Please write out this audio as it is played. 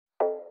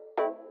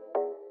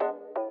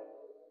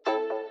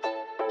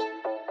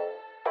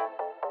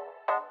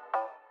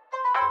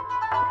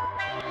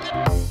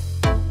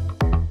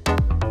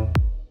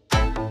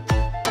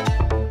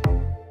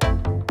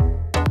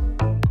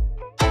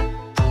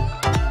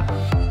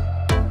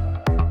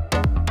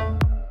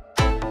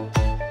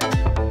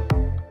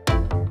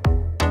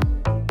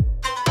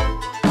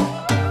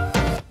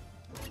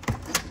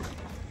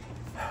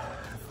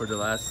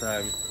last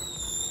time.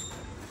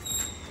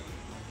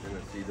 You're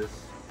gonna see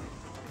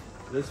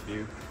this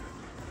view.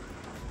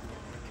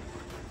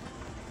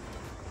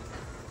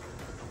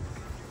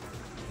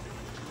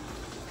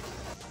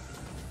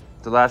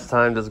 The last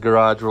time this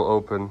garage will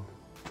open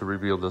to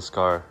reveal this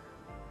car.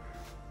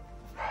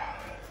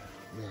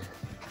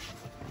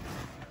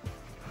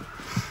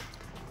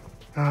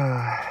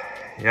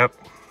 Yep.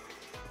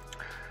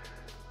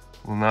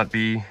 Will not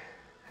be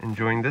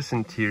enjoying this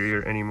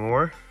interior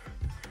anymore.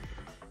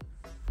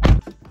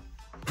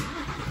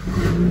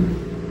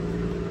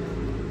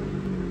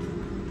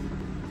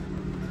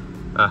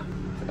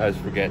 I always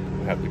forget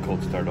we have the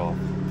cold start off.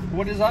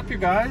 What is up, you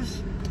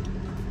guys?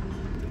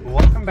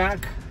 Welcome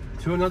back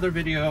to another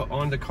video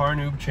on the Car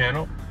Noob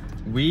channel.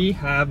 We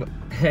have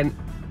an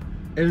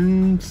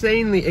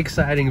insanely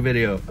exciting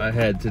video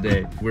ahead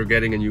today. We're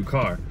getting a new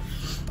car.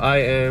 I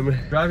am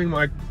driving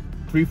my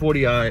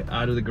 340i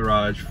out of the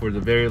garage for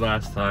the very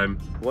last time.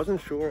 Wasn't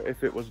sure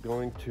if it was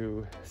going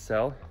to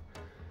sell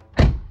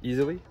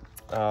easily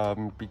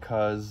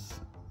because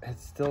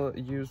it's still a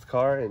used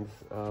car, and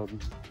I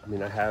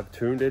mean, I have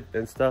tuned it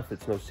and stuff,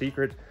 it's no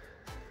secret.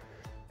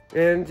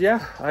 And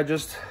yeah, I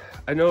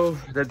know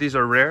that these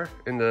are rare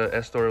in the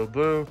Estoril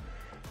Blue.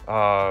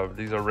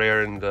 These are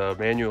rare in the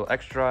manual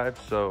X-Drive,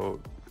 so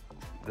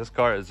this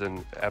car is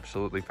in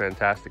absolutely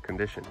fantastic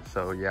condition.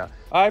 So yeah,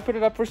 I put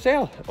it up for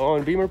sale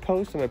on Beamer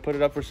Post, and I put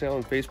it up for sale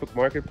on Facebook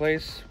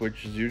Marketplace,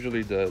 which is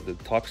usually the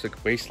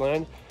toxic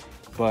wasteland.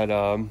 But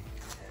I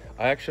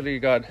actually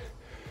got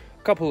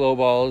a couple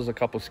lowballs, a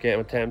couple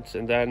scam attempts,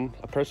 and then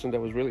a person that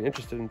was really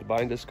interested in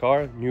buying this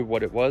car, knew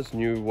what it was,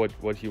 knew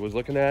what he was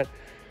looking at.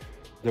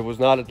 There was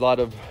not a lot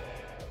of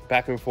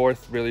back and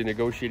forth really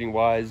negotiating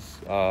wise,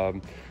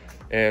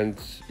 and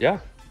yeah,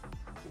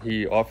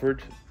 he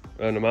offered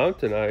an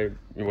amount and I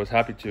was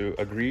happy to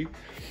agree,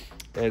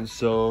 and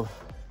so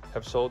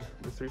have sold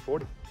the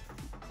 340.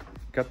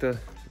 Got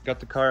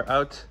the car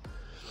out,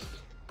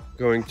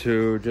 going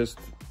to just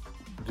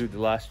do the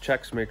last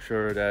checks, make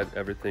sure that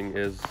everything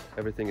is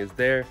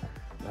there,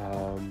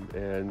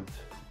 and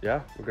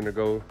yeah, we're gonna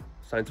go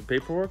sign some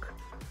paperwork,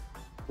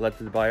 let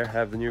the buyer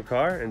have the new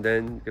car, and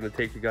then gonna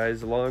take you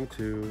guys along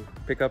to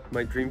pick up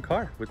my dream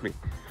car with me.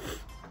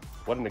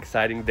 What an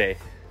exciting day.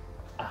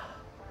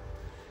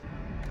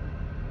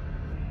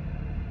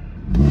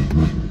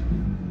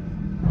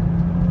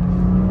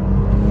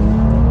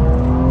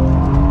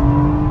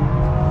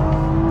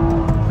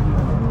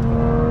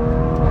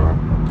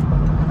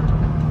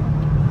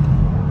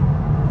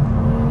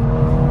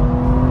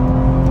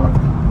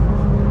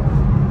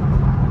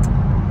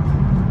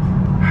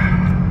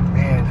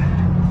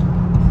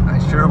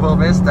 We'll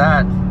miss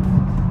that.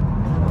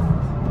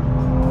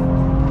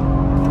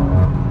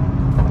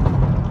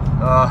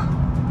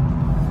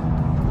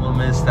 We'll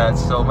miss that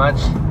so much.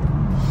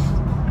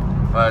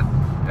 But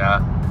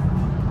yeah,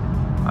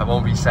 I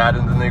won't be sad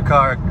in the new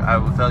car, I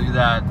will tell you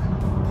that.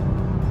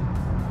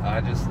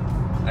 I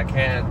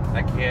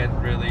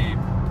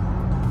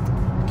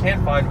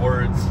can't find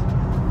words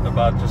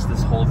about just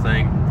this whole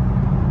thing.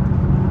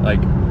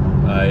 Like,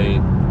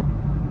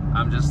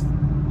 I'm just,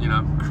 you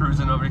know,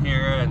 cruising over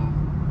here and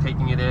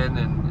taking it in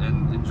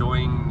and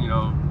enjoying, you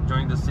know,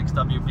 enjoying the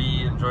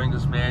 6WB, enjoying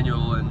this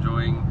manual,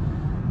 enjoying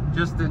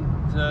just the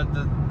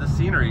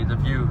scenery, the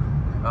view.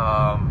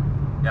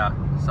 Yeah,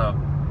 so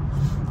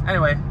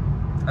anyway,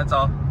 that's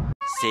all.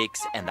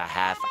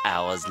 6.5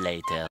 hours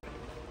later.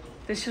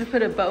 They should have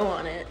put a bow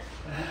on it.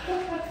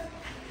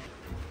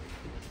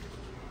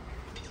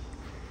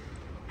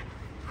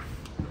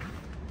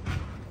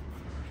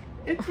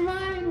 It's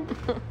mine.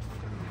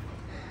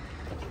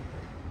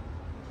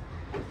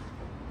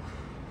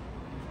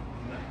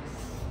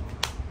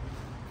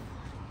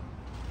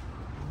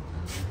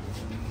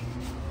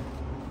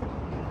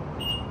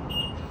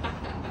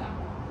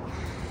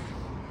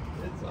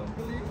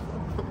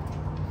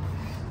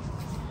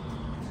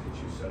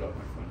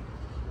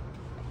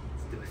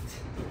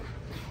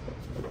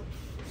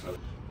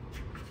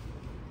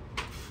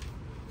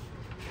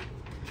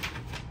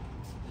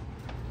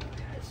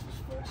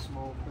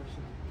 Small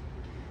person.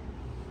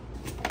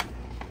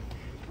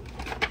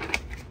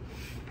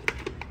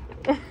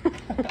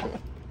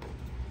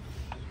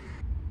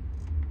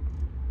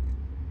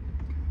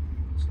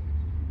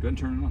 Go ahead and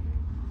turn it on.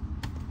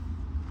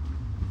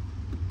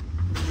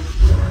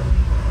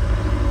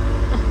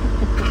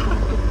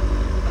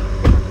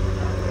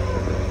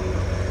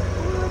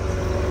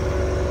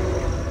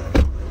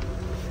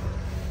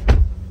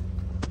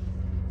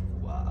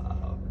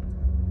 Wow.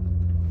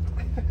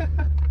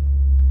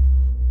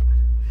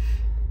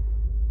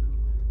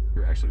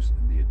 You're actually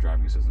the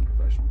driving assistant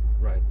professional.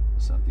 Right.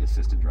 So the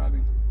assisted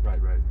driving. Right.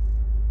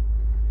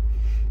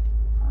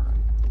 All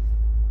right.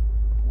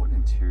 What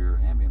interior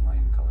ambient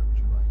lighting color would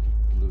you like?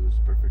 Blue is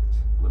perfect.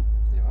 Blue?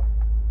 Yeah.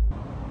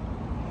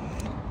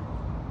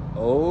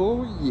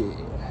 Oh yeah.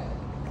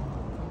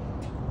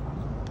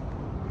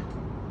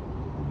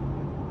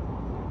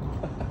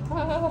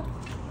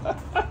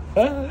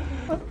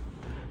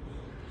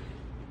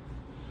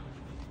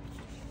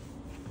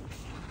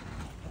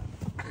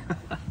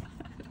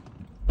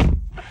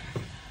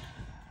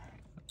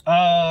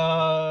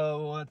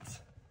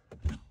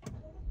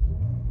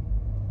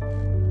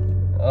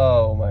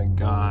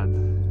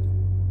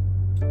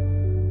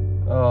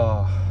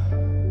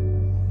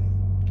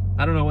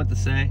 to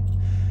say.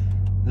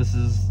 This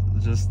is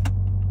just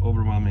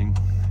overwhelming.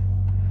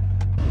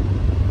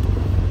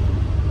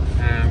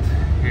 And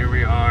here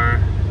we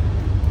are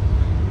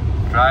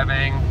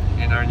driving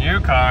in our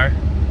new car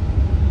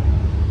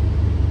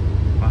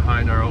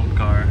behind our old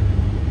car.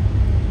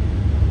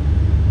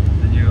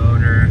 The new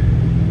owner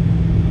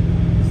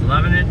is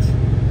loving it.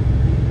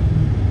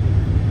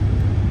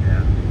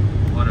 Yeah,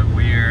 what a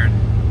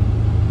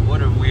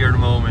weird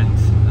moment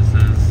this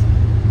is.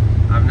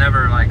 I've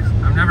never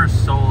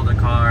sold a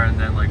car and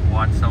then like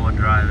watched someone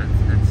drive it.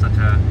 It's such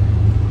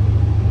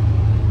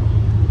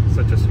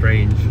a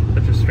strange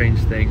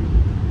thing.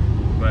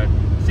 But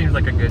seems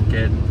like a good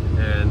kid,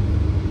 and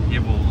he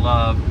will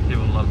love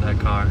that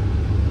car.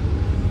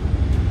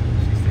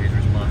 She stays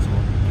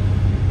responsible.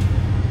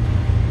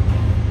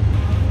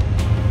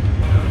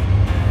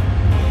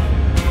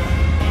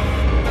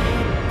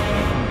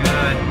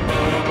 Good.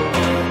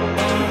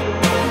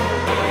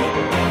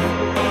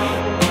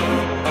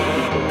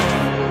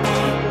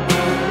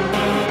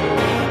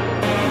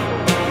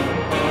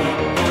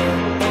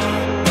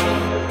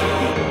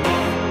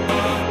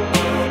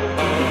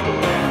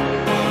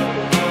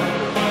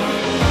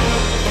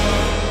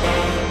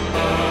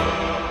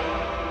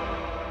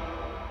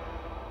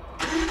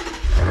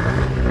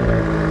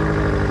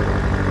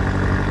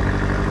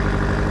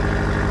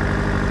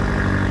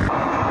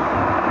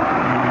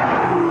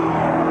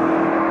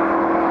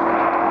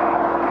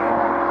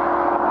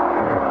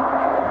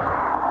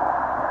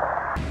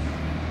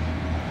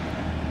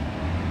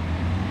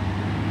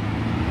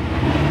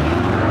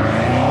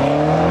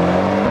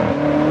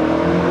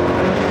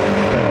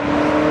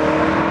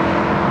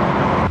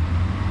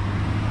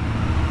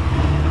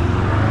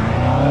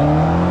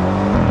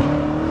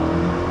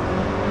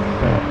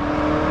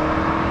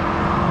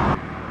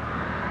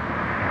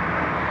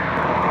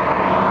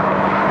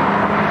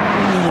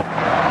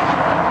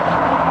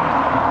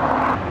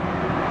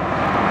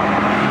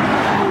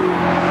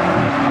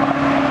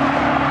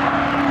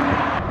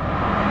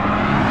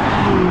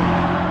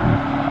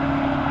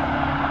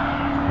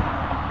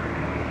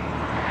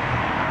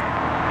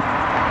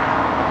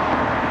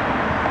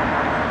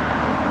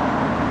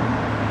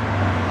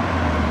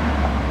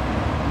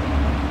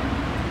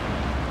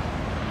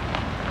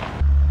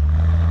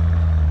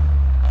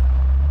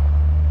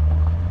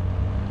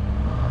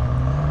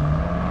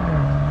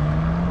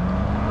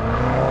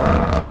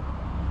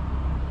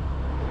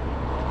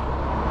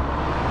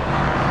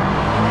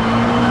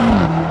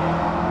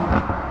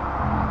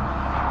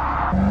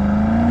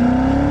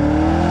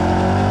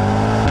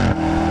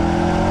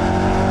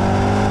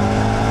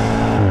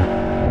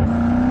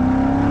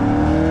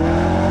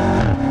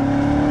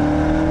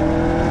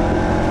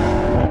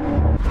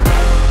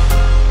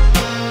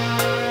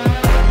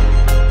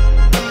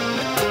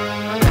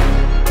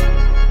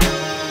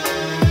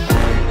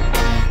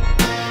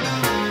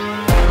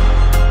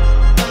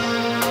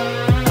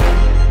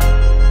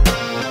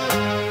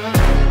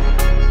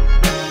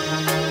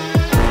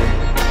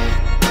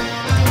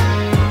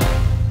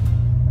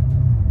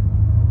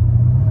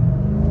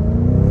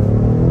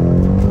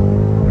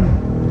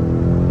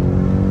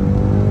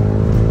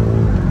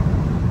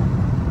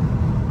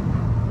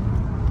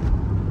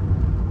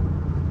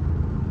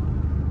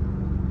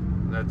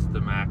 That's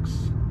the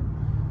max,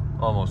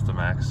 almost the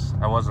max.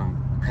 I wasn't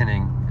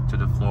pinning to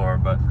the floor,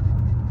 but.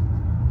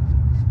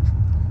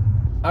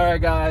 All right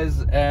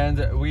guys,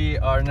 and we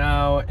are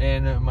now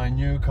in my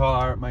new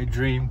car, my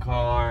dream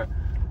car,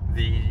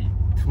 the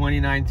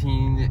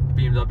 2019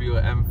 BMW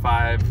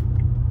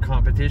M5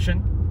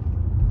 Competition.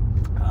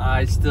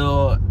 I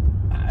still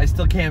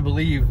can't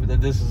believe that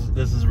this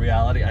is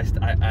reality.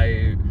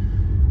 I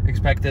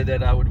expected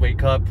that I would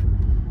wake up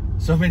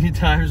so many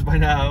times by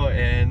now,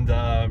 and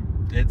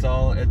it's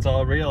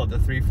all real. The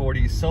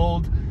 340 is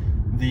sold.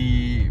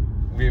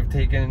 We've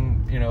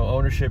taken, you know,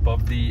 ownership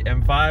of the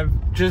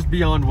M5. Just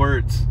beyond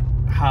words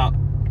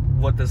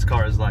what this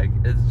car is like.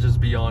 It's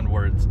just beyond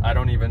words. I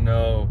don't even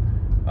know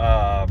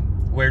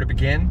where to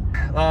begin.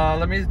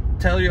 Let me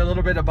tell you a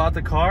little bit about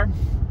the car.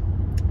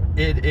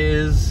 It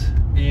is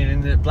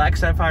in the black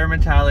sapphire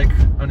metallic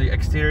on the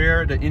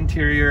exterior. The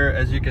interior,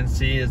 as you can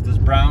see, is this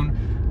brown.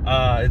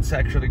 It's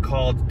actually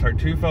called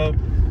Tartufo,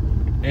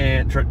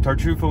 and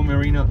Tartufo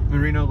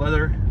merino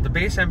leather. The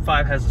base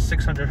M5 has a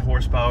 600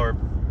 horsepower.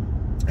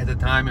 At the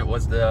time, it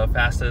was the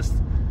fastest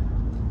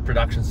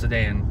production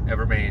sedan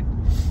ever made.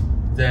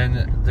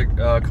 Then the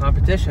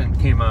competition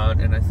came out,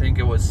 and I think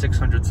it was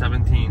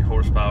 617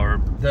 horsepower.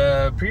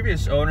 The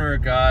previous owner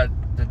got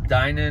the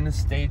Dynan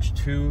Stage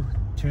 2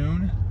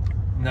 tune.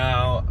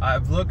 Now,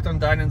 I've looked on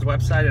Dynan's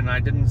website and I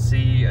didn't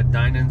see a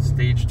Dynan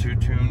Stage 2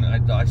 tune.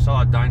 I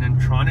saw a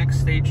Dynantronic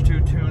Stage 2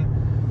 tune,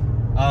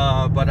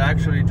 but I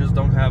actually just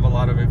don't have a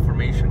lot of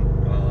information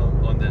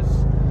on this.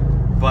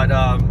 But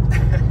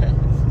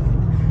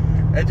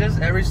it just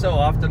every so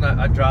often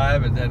I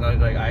drive, and then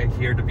I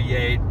hear the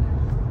V8,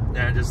 and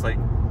I just like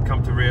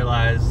come to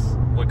realize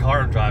what car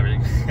I'm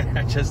driving.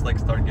 I just like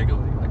start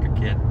giggling like a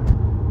kid.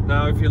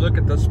 Now, if you look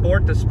at the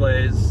sport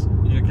displays,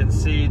 you can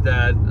see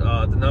that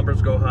the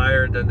numbers go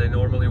higher than they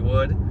normally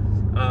would.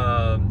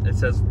 It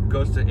says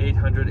goes to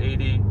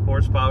 880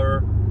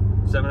 horsepower,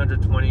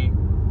 720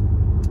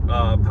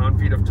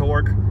 pound-feet of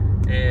torque,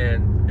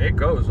 and it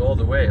goes all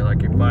the way.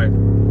 Like if I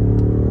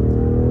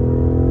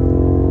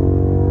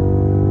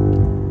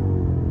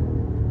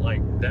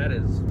that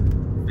is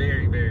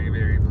very, very,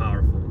 very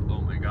powerful.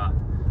 Oh my god.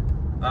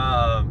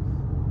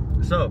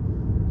 So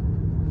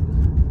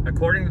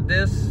according to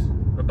this,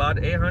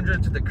 about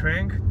 800 to the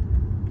crank,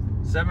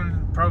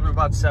 probably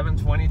about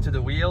 720 to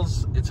the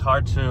wheels. It's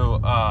hard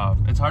to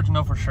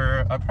know for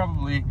sure. I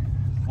probably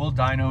will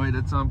dyno it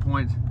at some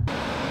point.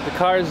 The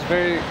car is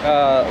very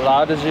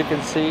loud, as you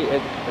can see.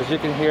 As you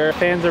can hear,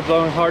 fans are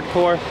blowing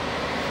hardcore.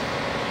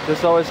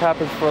 This always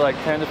happens for like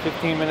 10 to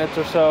 15 minutes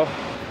or so.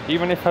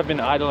 Even if I've been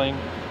idling,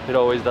 it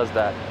always does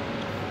that.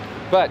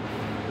 But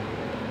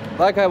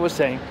like I was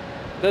saying,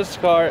 this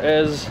car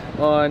is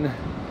on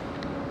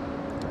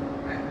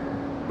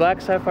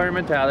black sapphire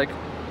metallic.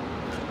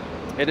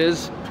 It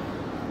is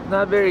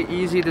not very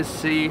easy to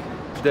see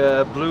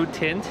the blue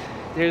tint.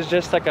 There's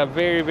just like a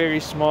very, very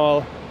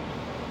small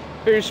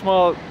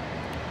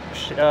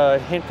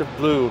hint of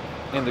blue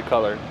in the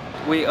color.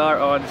 We are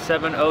on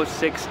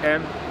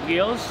 706M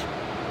wheels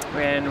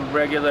and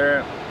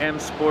regular M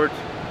Sport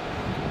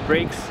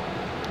brakes.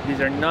 These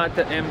are not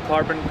the M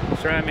carbon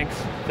ceramics,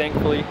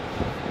 thankfully,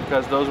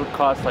 because those would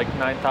cost like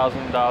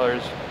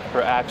 $9,000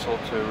 per axle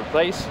to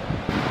replace.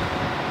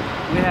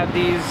 We have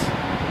these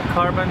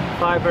carbon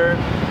fiber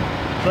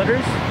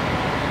splitters.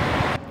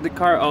 The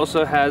car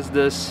also has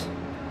this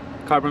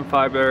carbon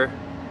fiber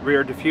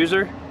rear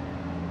diffuser,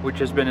 which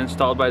has been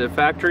installed by the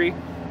factory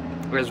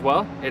as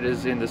well. It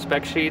is in the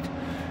spec sheet.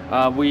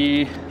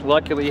 We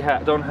luckily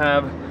don't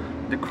have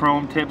the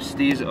chrome tips.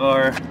 These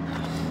are,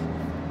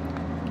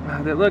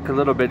 they look a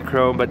little bit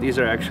chrome, but these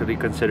are actually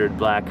considered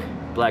black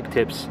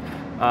tips.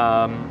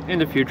 In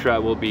the future I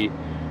will be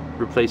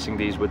replacing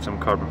these with some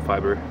carbon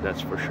fiber,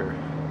 that's for sure.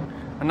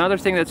 Another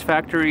thing that's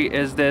factory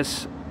is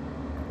this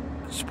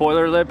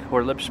spoiler lip,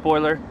 or lip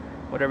spoiler,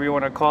 whatever you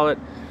want to call it.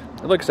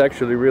 It looks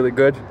actually really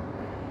good.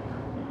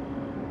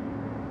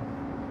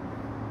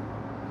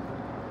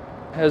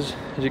 As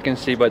you can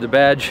see by the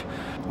badge,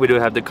 we do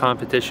have the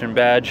competition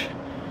badge,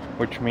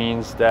 which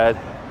means that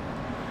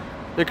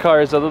the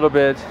car is a little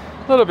bit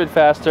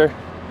faster.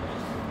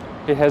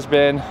 It has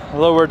been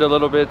lowered a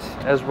little bit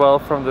as well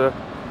from the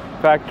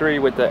factory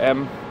with the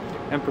M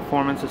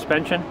Performance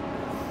suspension.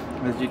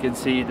 As you can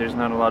see, there's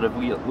not a lot of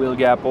wheel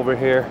gap over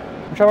here,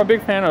 which I'm a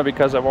big fan of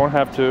because I won't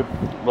have to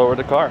lower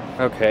the car.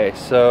 Okay,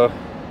 so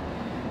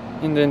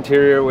in the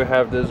interior we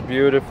have this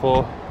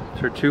beautiful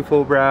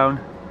Tartufo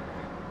brown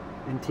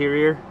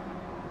interior.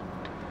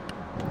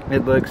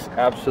 It looks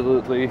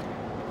absolutely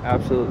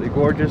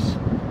gorgeous.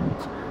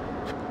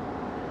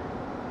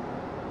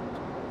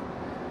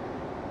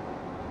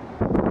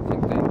 I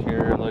think the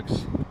interior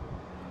looks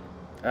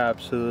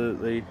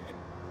absolutely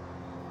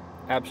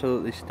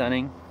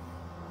stunning.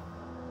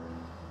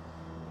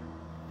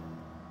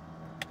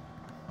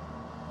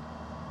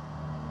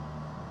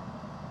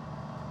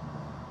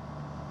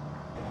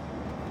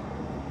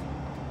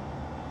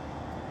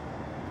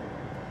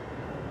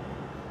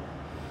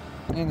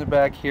 In the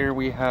back here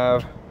we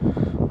have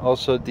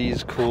also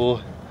these cool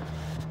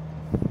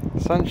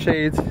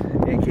sunshades,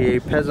 aka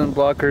peasant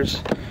blockers,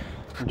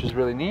 which is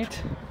really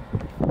neat.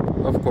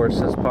 Of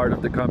course, as part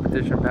of the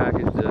competition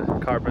package, the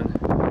carbon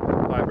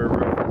fiber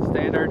roof is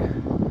standard,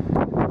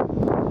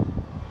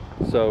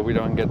 so we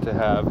don't get to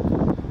have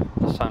a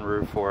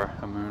sunroof or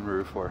a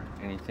moonroof or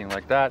anything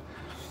like that.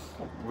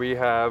 We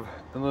have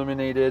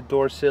illuminated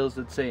door sills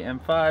that say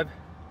M5.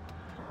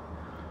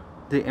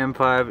 The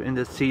M5 in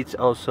the seats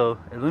also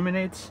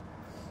illuminates.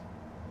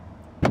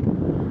 And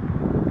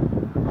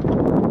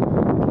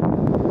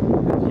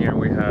here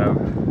we have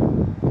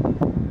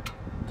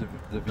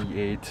the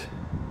V8.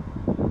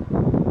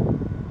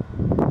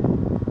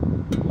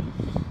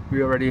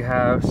 We already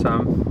have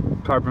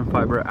some carbon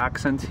fiber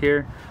accents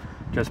here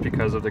just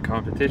because of the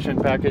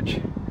competition package.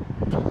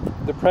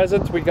 The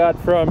present we got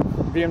from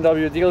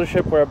BMW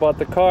dealership where I bought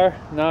the car.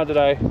 Now that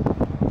I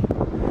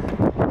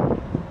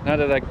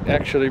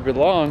actually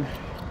belong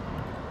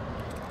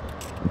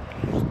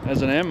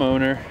as an M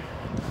owner,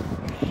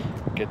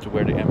 I get to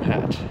wear the M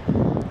hat.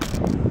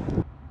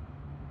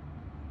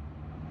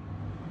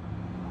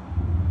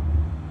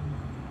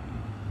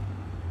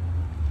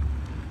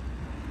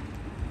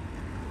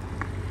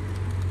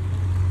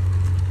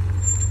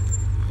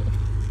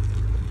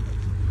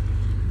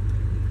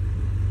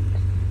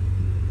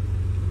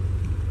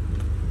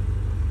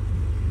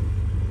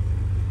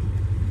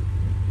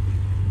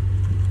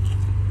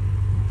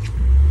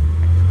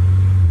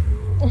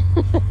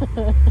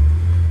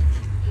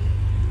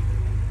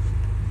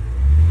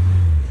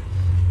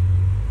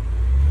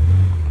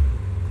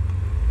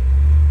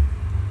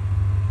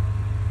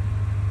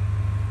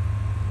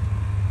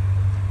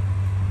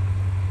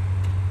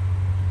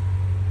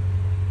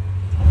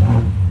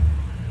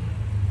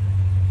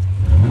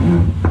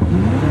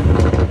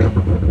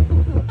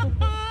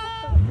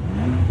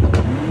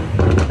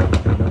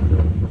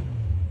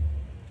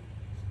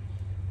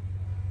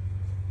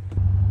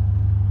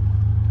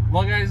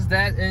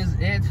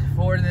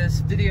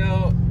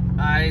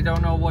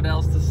 what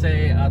else to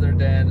say other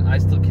than I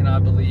still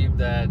cannot believe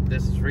that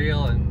this is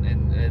real,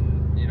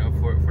 and you know,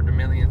 for the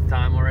millionth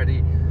time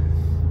already.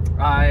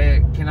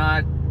 I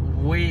cannot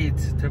wait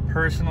to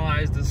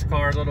personalize this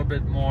car a little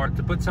bit more,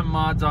 to put some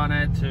mods on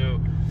it, to,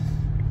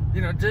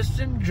 you know, just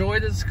enjoy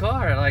this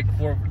car like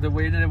for the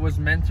way that it was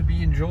meant to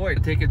be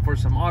enjoyed. Take it for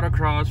some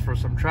autocross, for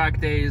some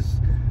track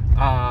days,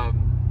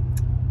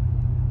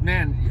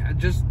 man, yeah,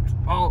 just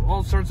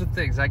all sorts of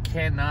things. I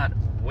cannot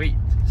wait.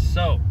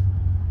 So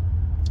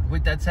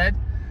with that said,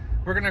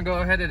 we're gonna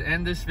go ahead and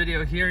end this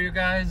video here, you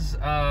guys.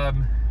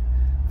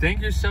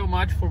 Thank you so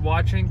much for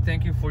watching.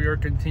 Thank you for your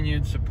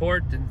continued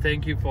support, and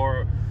thank you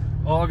for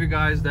all of you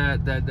guys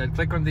that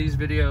click on these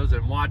videos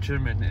and watch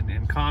them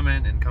and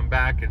comment and come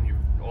back, and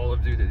all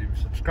of you that you've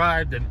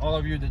subscribed, and all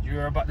of you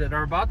that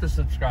are about to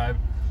subscribe,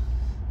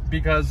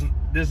 because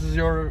this is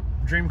your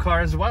dream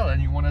car as well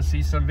and you want to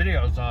see some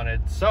videos on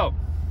it. So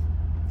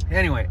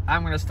anyway,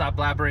 I'm gonna stop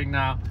blabbering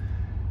now,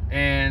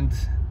 and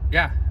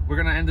yeah, we're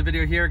gonna end the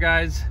video here,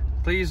 guys.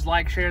 Please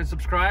like, share, and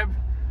subscribe,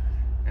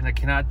 and I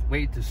cannot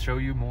wait to show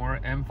you more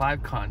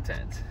M5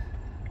 content.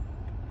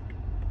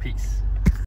 Peace.